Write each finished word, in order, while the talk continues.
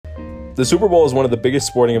The Super Bowl is one of the biggest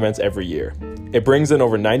sporting events every year. It brings in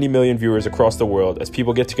over 90 million viewers across the world as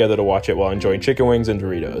people get together to watch it while enjoying chicken wings and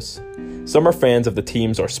Doritos. Some are fans of the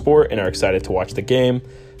teams or sport and are excited to watch the game.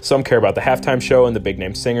 Some care about the halftime show and the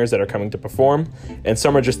big-name singers that are coming to perform, and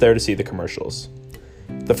some are just there to see the commercials.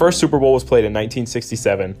 The first Super Bowl was played in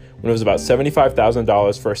 1967 when it was about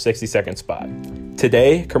 $75,000 for a 60-second spot.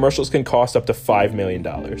 Today, commercials can cost up to $5 million.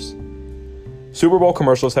 Super Bowl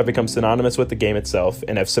commercials have become synonymous with the game itself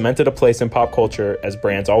and have cemented a place in pop culture as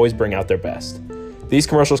brands always bring out their best. These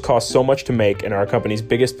commercials cost so much to make and are a company's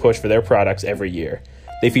biggest push for their products every year.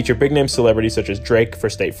 They feature big-name celebrities such as Drake for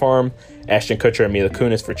State Farm, Ashton Kutcher and Mila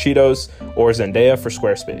Kunis for Cheetos, or Zendaya for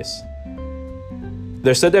Squarespace.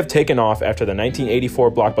 They're said to have taken off after the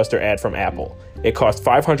 1984 blockbuster ad from Apple. It cost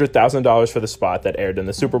 $500,000 for the spot that aired in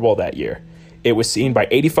the Super Bowl that year. It was seen by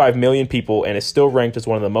 85 million people and is still ranked as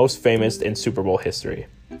one of the most famous in Super Bowl history.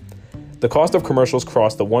 The cost of commercials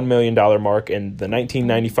crossed the $1 million mark in the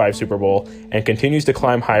 1995 Super Bowl and continues to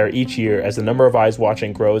climb higher each year as the number of eyes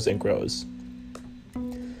watching grows and grows.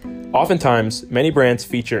 Oftentimes, many brands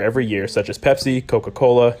feature every year, such as Pepsi,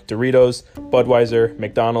 Coca-Cola, Doritos, Budweiser,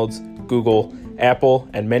 McDonald's, Google, Apple,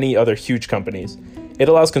 and many other huge companies. It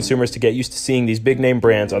allows consumers to get used to seeing these big-name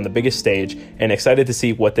brands on the biggest stage and excited to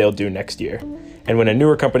see what they'll do next year. And when a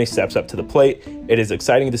newer company steps up to the plate, it is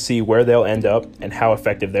exciting to see where they'll end up and how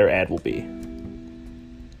effective their ad will be.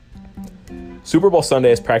 Super Bowl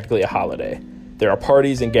Sunday is practically a holiday. There are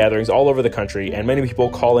parties and gatherings all over the country, and many people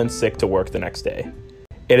call in sick to work the next day.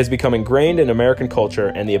 It has become ingrained in American culture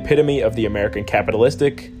and the epitome of the American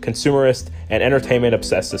capitalistic, consumerist, and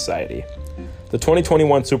entertainment-obsessed society. The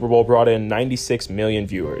 2021 Super Bowl brought in 96 million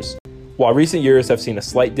viewers. While recent years have seen a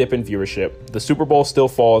slight dip in viewership, the Super Bowl still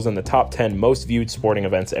falls in the top 10 most viewed sporting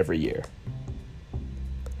events every year.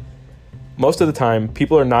 Most of the time,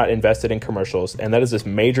 people are not invested in commercials, and that is this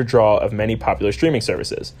major draw of many popular streaming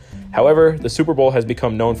services. However, the Super Bowl has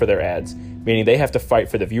become known for their ads, meaning they have to fight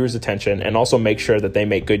for the viewer's attention and also make sure that they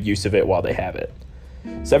make good use of it while they have it.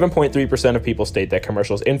 7.3% of people state that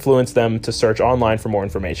commercials influence them to search online for more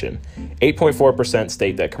information. 8.4%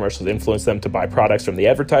 state that commercials influence them to buy products from the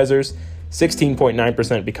advertisers.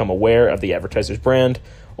 16.9% become aware of the advertiser's brand.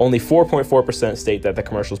 Only 4.4% state that the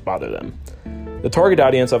commercials bother them. The target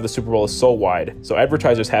audience of the Super Bowl is so wide, so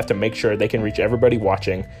advertisers have to make sure they can reach everybody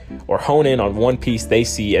watching or hone in on one piece they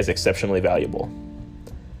see as exceptionally valuable.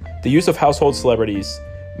 The use of household celebrities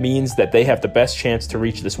means that they have the best chance to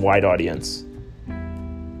reach this wide audience.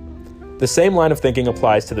 The same line of thinking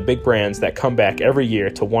applies to the big brands that come back every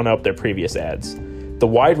year to one-up their previous ads. The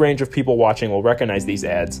wide range of people watching will recognize these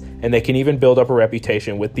ads, and they can even build up a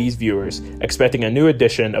reputation with these viewers, expecting a new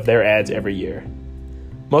edition of their ads every year.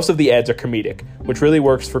 Most of the ads are comedic, which really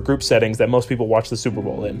works for group settings that most people watch the Super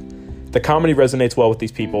Bowl in. The comedy resonates well with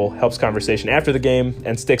these people, helps conversation after the game,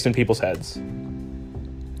 and sticks in people's heads.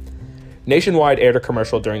 Nationwide aired a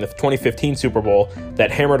commercial during the 2015 Super Bowl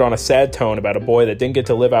that hammered on a sad tone about a boy that didn't get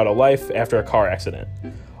to live out a life after a car accident.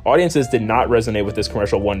 Audiences did not resonate with this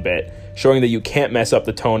commercial one bit, showing that you can't mess up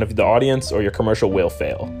the tone of the audience or your commercial will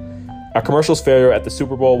fail. A commercial's failure at the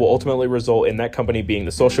Super Bowl will ultimately result in that company being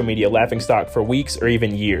the social media laughingstock for weeks or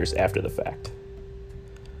even years after the fact.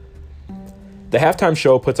 The halftime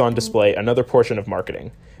show puts on display another portion of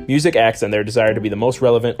marketing: music acts and their desire to be the most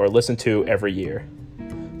relevant or listened to every year.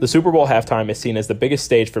 The Super Bowl halftime is seen as the biggest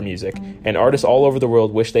stage for music, and artists all over the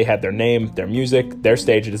world wish they had their name, their music, their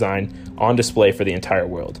stage design on display for the entire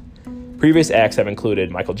world. Previous acts have included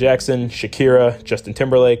Michael Jackson, Shakira, Justin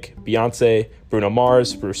Timberlake, Beyonce, Bruno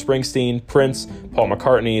Mars, Bruce Springsteen, Prince, Paul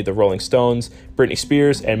McCartney, The Rolling Stones, Britney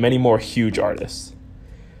Spears, and many more huge artists.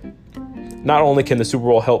 Not only can the Super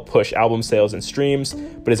Bowl help push album sales and streams,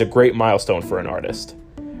 but is a great milestone for an artist.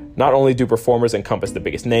 Not only do performers encompass the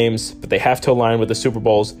biggest names, but they have to align with the Super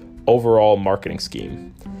Bowl's overall marketing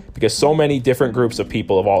scheme. Because so many different groups of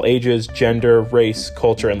people of all ages, gender, race,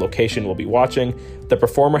 culture, and location will be watching, the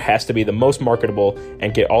performer has to be the most marketable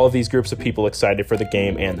and get all of these groups of people excited for the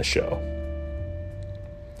game and the show.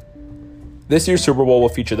 This year's Super Bowl will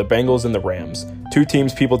feature the Bengals and the Rams, two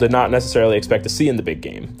teams people did not necessarily expect to see in the big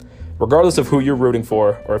game. Regardless of who you're rooting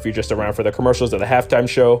for, or if you're just around for the commercials or the halftime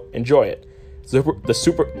show, enjoy it. The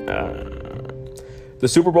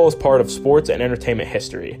Super Bowl is part of sports and entertainment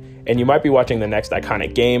history, and you might be watching the next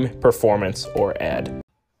iconic game, performance, or ad.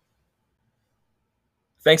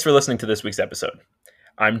 Thanks for listening to this week's episode.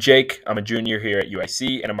 I'm Jake. I'm a junior here at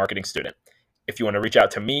UIC and a marketing student. If you want to reach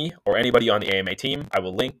out to me or anybody on the AMA team, I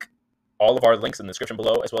will link all of our links in the description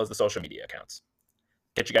below, as well as the social media accounts.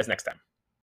 Catch you guys next time.